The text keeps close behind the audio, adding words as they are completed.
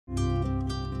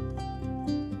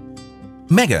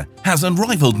Mega has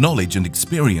unrivaled knowledge and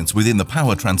experience within the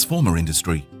power transformer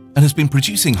industry and has been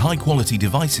producing high-quality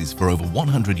devices for over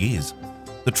 100 years.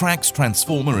 The TRAX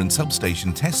transformer and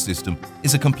substation test system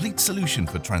is a complete solution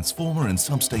for transformer and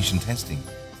substation testing.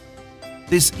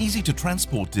 This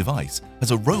easy-to-transport device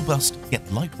has a robust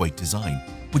yet lightweight design,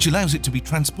 which allows it to be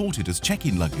transported as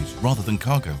check-in luggage rather than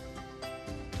cargo,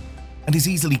 and is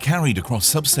easily carried across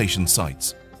substation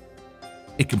sites.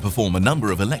 It can perform a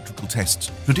number of electrical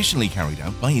tests traditionally carried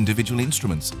out by individual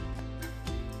instruments.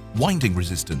 Winding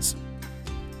resistance,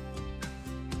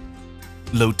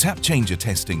 load tap changer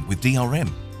testing with DRM,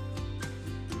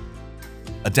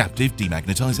 adaptive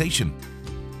demagnetization,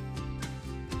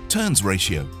 turns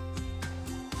ratio,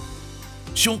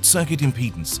 short circuit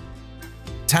impedance,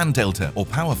 tan delta or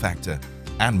power factor,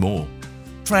 and more.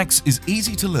 TRAX is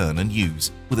easy to learn and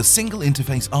use with a single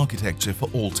interface architecture for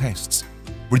all tests,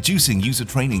 reducing user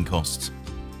training costs.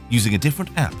 Using a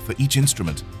different app for each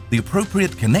instrument, the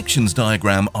appropriate connections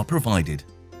diagram are provided,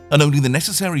 and only the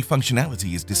necessary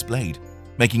functionality is displayed,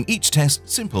 making each test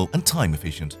simple and time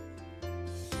efficient.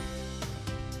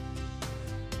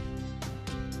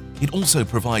 It also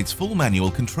provides full manual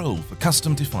control for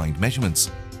custom-defined measurements.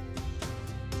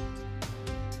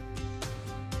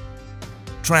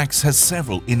 TRAX has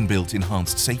several inbuilt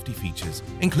enhanced safety features,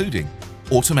 including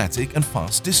automatic and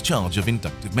fast discharge of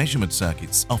inductive measurement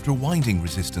circuits after a winding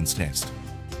resistance test,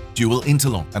 dual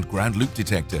interlock and ground loop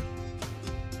detector,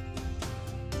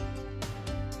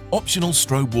 optional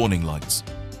strobe warning lights,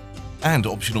 and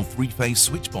optional three-phase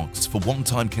switch box for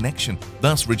one-time connection,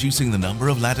 thus reducing the number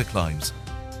of ladder climbs.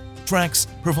 TRAX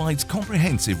provides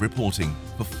comprehensive reporting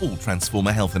for full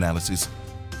transformer health analysis,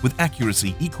 with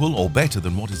accuracy equal or better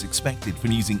than what is expected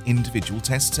from using individual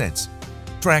test sets.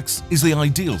 TRAX is the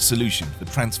ideal solution for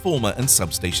transformer and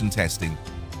substation testing,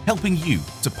 helping you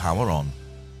to power on.